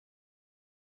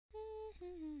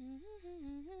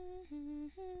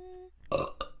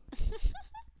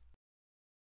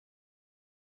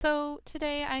So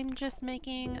today I'm just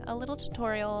making a little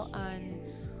tutorial on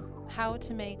how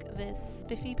to make this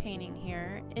spiffy painting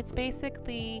here. It's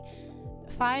basically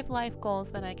 5 life goals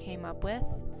that I came up with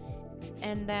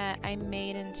and that I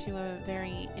made into a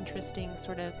very interesting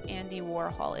sort of Andy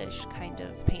Warhol-ish kind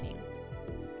of painting.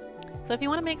 So if you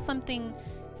want to make something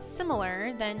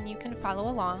similar, then you can follow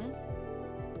along.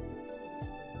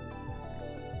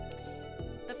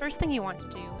 The first thing you want to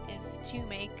do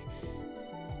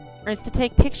is to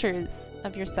take pictures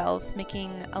of yourself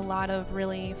making a lot of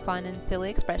really fun and silly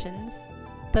expressions.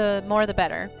 The more the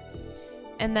better.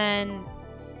 And then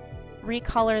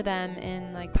recolor them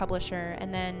in like Publisher,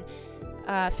 and then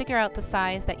figure out the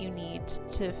size that you need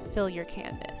to fill your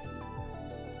canvas.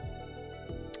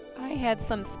 I had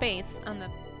some space on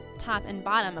the top and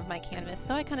bottom of my canvas,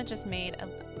 so I kind of just made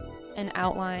an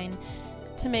outline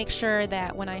to make sure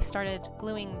that when I started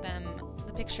gluing the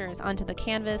pictures onto the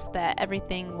canvas that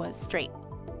everything was straight.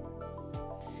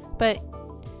 But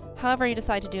however you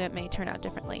decide to do it may turn out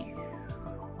differently.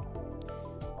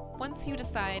 Once you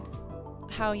decide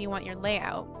how you want your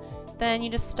layout, then you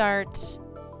just start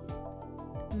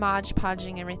Mod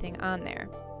Podging everything on there.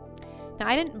 Now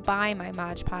I didn't buy my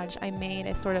Mod Podge, I made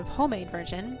a sort of homemade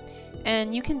version,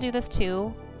 and you can do this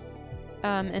too.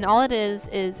 And all it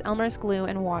is Elmer's glue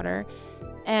and water,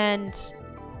 and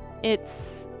it's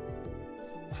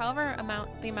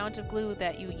the amount of glue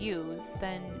that you use,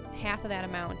 then half of that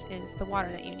amount is the water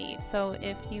that you need. So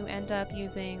if you end up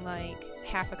using like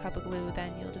half a cup of glue,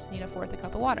 then you'll just need 1/4 a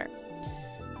cup of water.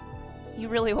 You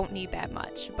really won't need that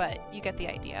much, but you get the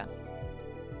idea.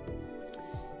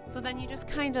 So then you just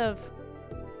kind of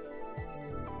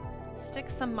stick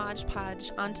some Mod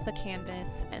Podge onto the canvas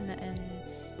and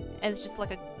as just like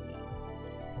a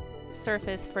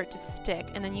surface for it to stick,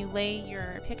 and then you lay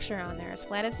your picture on there as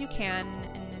flat as you can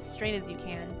and as straight as you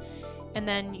can, and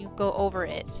then you go over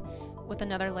it with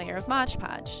another layer of Mod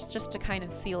Podge just to kind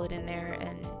of seal it in there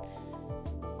and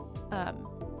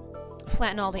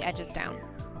flatten all the edges down.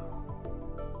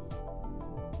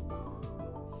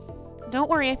 Don't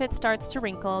worry if it starts to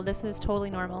wrinkle, this is totally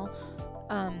normal.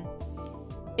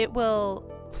 It will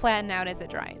flatten out as it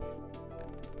dries.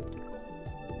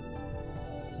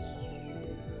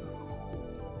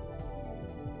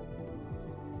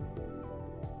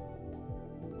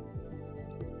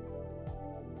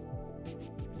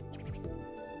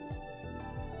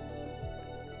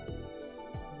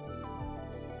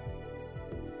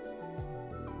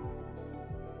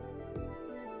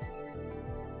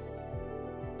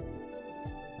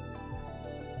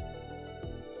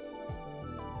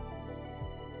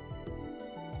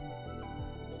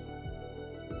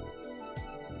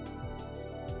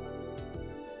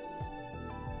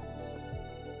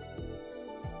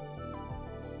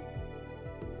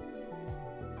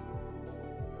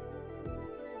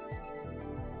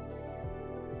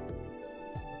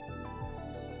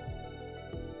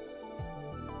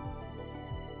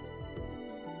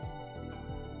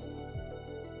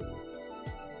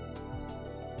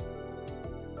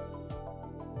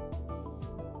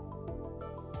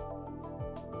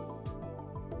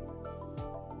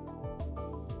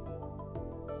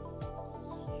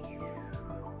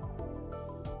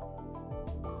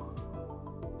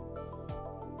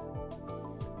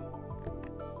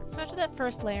 So after that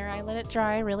first layer, I let it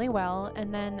dry really well,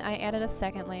 and then I added a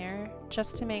second layer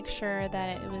just to make sure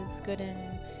that it was good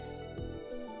and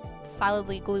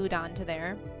solidly glued onto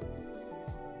there.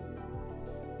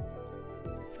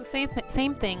 So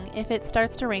same thing, if it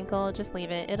starts to wrinkle, just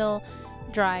leave it. It'll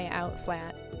dry out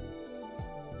flat.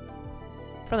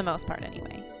 For the most part,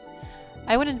 anyway.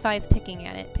 I wouldn't advise picking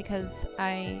at it because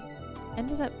I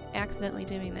ended up accidentally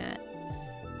doing that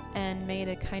and made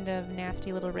a kind of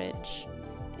nasty little ridge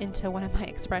into one of my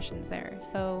expressions there.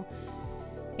 So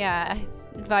yeah,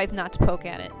 I advise not to poke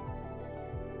at it.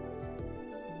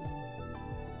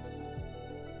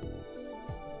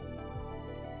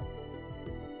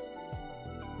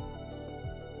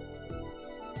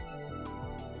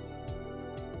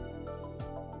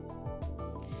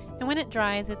 And when it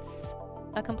dries, it's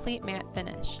a complete matte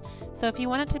finish. So if you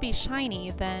want it to be shiny,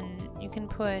 then you can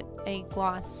put a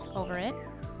gloss over it,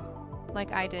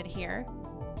 like I did here.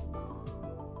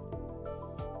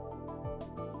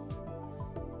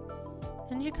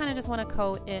 And you kind of just want to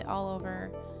coat it all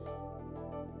over.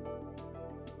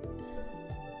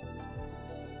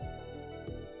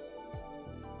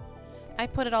 I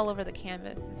put it all over the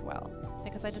canvas as well,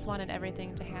 because I just wanted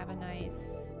everything to have a nice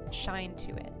shine to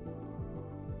it.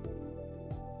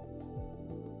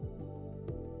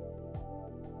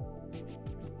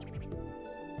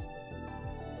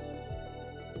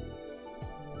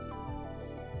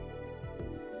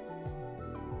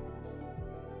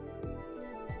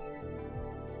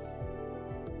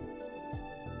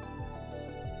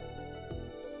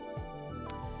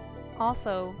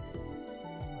 Also,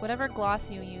 whatever gloss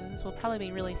you use will probably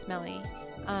be really smelly.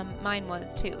 Mine was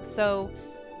too. So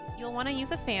you'll want to use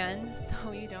a fan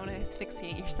so you don't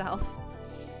asphyxiate yourself.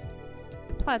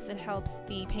 Plus, it helps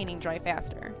the painting dry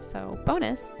faster. So,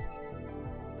 bonus.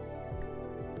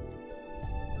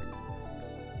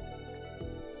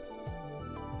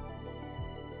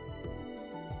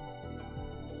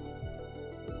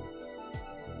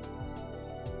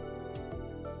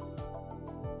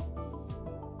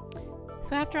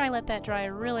 So after I let that dry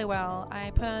really well,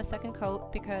 I put on a second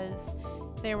coat because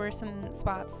there were some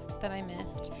spots that I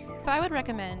missed. So I would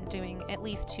recommend doing at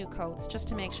least 2 coats just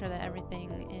to make sure that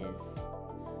everything is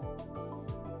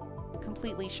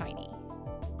completely shiny.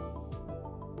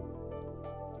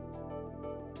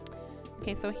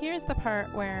 Okay, so here's the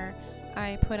part where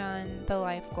I put on the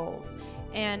life goals.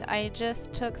 And I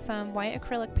just took some white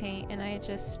acrylic paint and I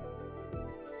just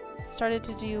started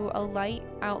to do a light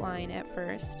outline at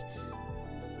first.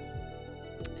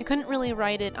 I couldn't really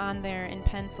write it on there in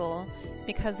pencil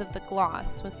because of the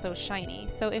gloss was so shiny.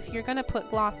 So if you're going to put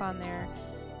gloss on there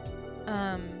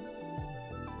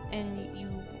and you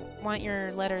want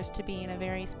your letters to be in a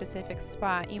very specific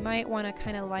spot, you might want to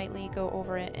kind of lightly go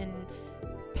over it in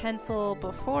pencil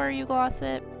before you gloss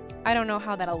it. I don't know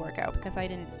how that'll work out because I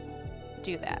didn't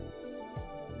do that.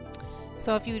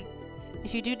 So if you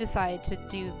do decide to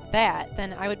do that,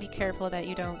 then I would be careful that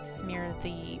you don't smear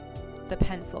the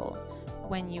pencil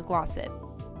when you gloss it.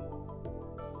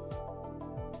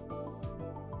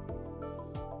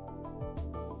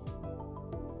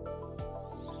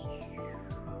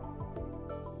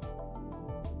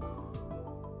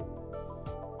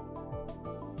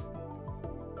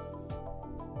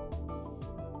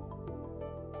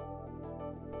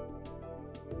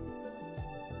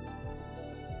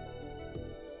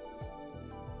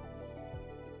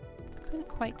 Couldn't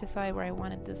quite decide where I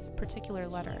wanted this particular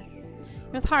letter.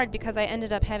 It was hard because I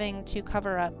ended up having to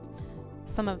cover up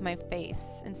some of my face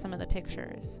in some of the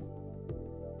pictures.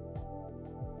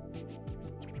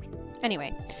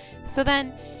 Anyway, so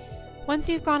then once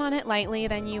you've gone on it lightly,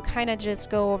 then you kind of just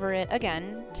go over it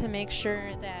again to make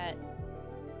sure that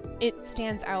it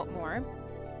stands out more.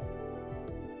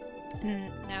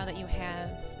 And now that you have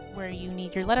where you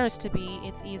need your letters to be,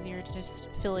 it's easier to just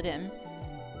fill it in.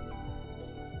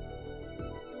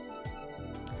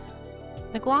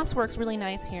 The gloss works really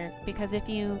nice here because if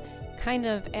you kind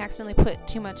of accidentally put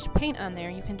too much paint on there,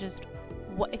 you can just,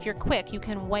 if you're quick, you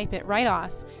can wipe it right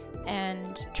off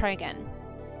and try again.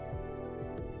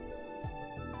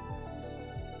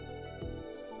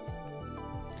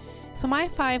 So my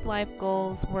 5 life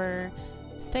goals were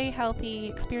stay healthy,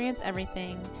 experience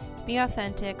everything, be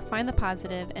authentic, find the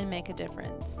positive, and make a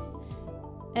difference.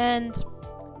 And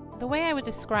the way I would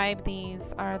describe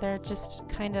these are they're just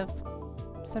kind of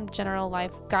some general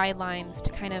life guidelines to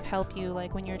kind of help you,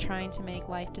 like when you're trying to make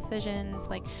life decisions,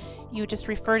 like you just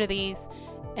refer to these.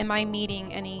 Am I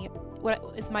meeting any, what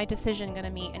is my decision going to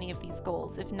meet any of these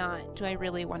goals? If not, do I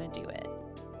really want to do it?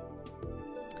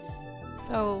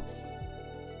 So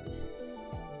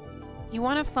you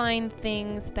want to find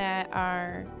things that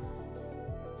are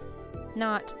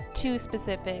not too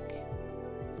specific,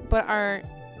 but kind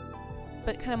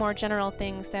of more general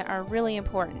things that are really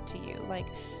important to you. Like,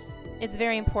 it's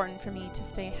very important for me to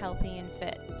stay healthy and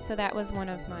fit. So that was one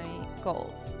of my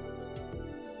goals.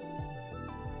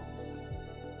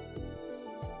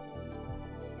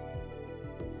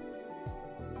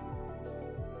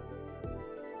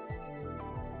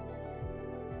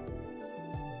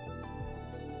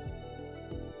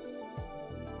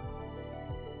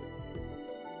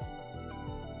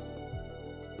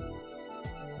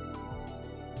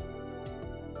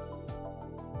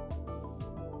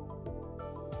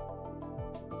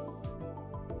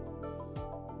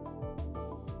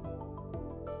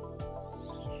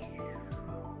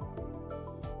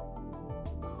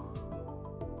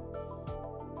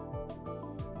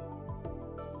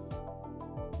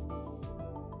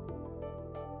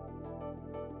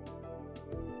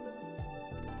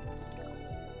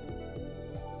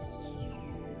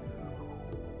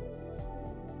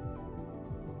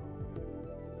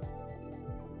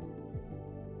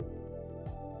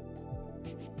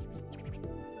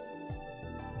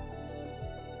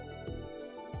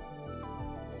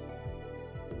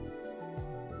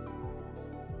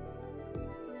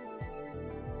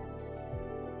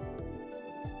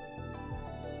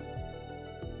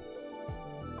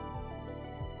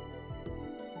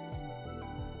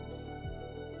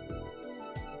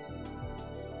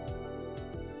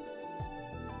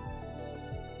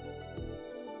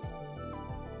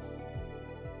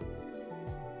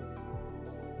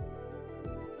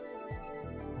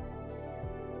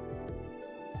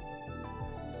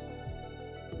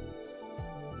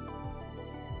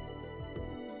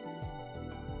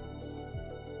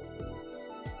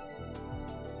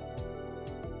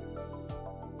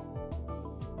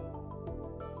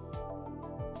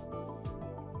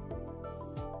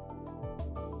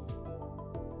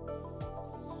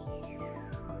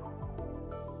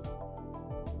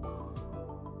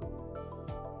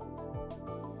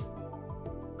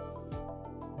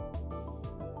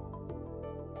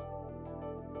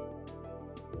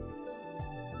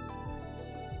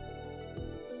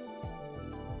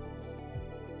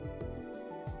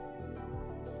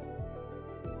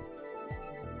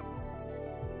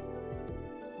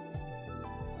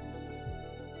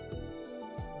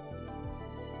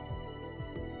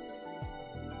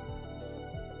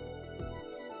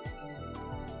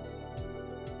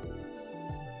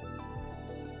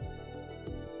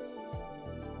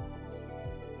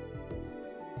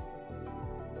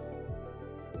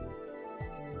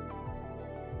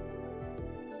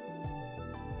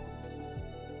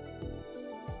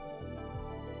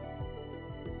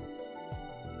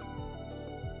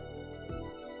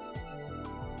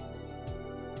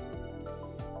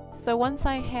 So once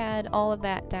I had all of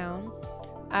that down,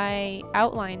 I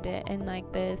outlined it in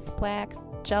like this black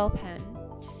gel pen,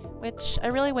 which I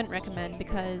really wouldn't recommend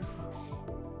because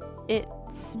it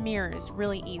smears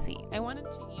really easy. I wanted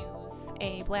to use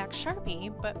a black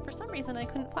Sharpie, but for some reason I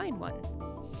couldn't find one.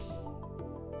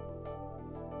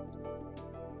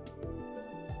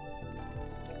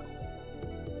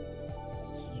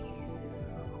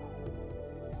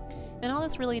 And all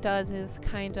this really does is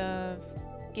kind of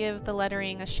give the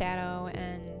lettering a shadow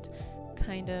and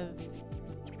kind of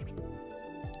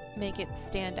make it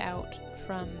stand out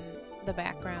from the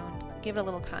background, give it a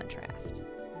little contrast.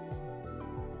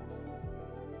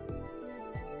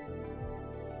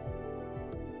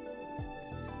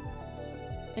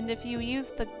 And if you use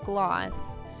the gloss,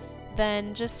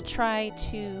 then just try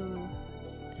to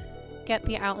get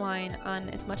the outline on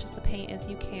as much of the paint as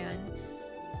you can,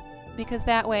 because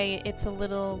that way it's a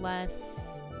little less,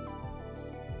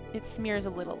 it smears a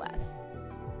little less.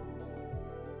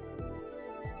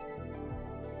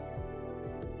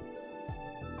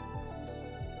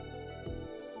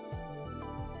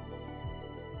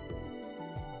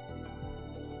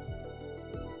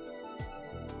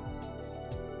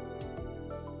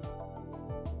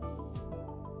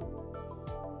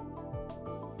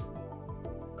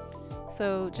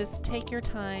 So just take your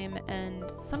time, and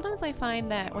sometimes I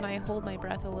find that when I hold my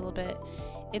breath a little bit,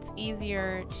 it's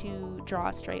easier to draw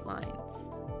straight lines.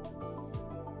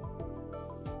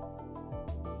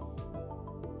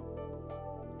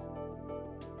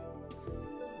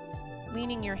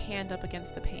 Leaning your hand up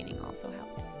against the painting also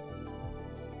helps.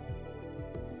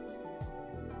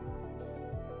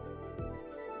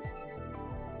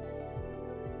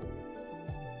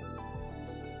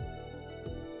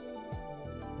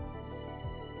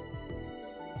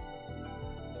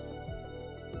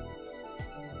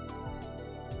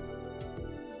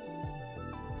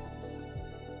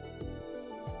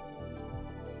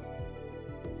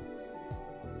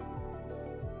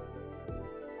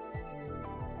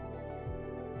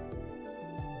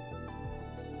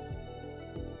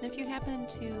 And if you happen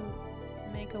to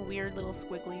make a weird little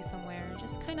squiggly somewhere,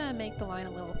 just kind of make the line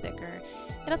a little thicker.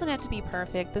 It doesn't have to be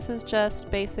perfect. This is just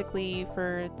basically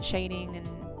for shading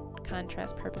and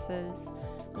contrast purposes.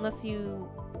 Unless you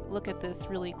look at this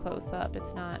really close up,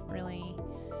 it's not really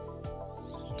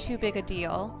too big a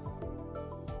deal.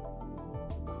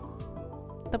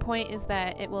 The point is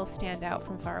that it will stand out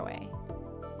from far away.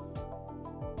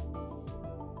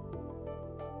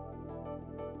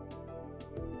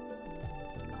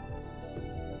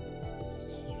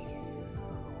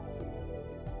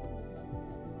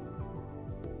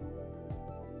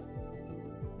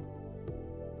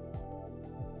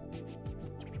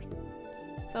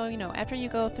 So, you know, after you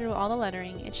go through all the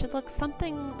lettering, it should look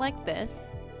something like this.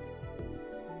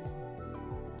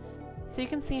 So you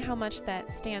can see how much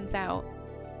that stands out.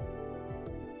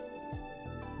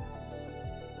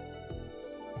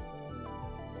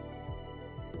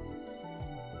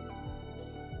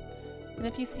 And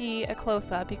if you see a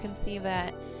close-up, you can see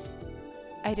that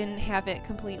I didn't have it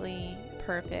completely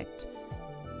perfect.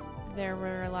 There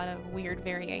were a lot of weird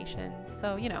variations.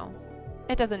 So, you know,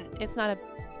 it's not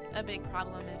a big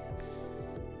problem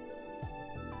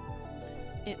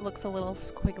if it looks a little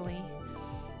squiggly.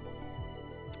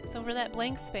 So for that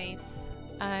blank space,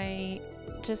 I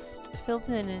just filled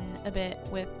it in a bit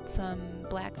with some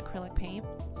black acrylic paint.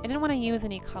 I didn't want to use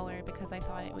any color because I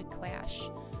thought it would clash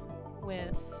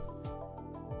with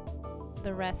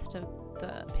the rest of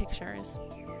the pictures.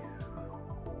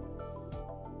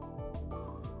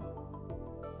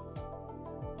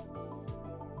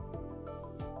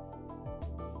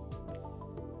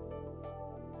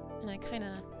 And I kind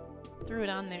of threw it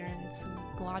on there in some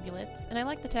globulates, and I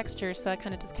like the texture, so I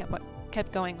kind of just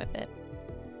kept going with it.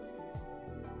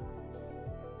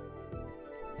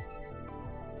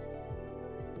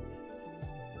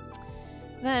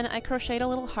 Then I crocheted a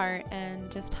little heart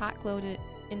and just hot glued it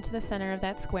into the center of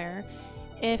that square.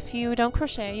 If you don't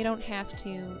crochet, you don't have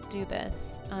to do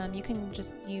this. You can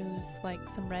just use like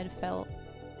some red felt.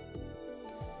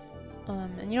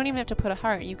 And you don't even have to put a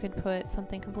heart. You could put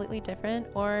something completely different,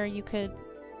 or you could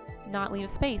not leave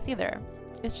space either.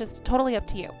 It's just totally up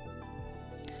to you.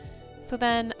 So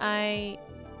then I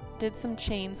did some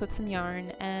chains with some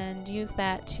yarn and used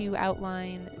that to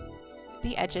outline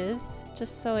the edges,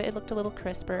 just so it looked a little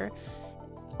crisper.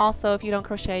 Also, if you don't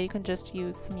crochet, you can just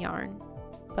use some yarn.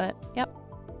 But, yep.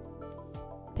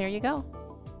 There you go.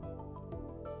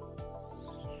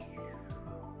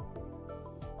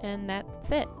 And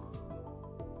that's it.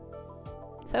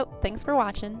 So, thanks for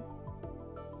watching.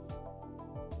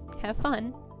 Have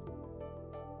fun.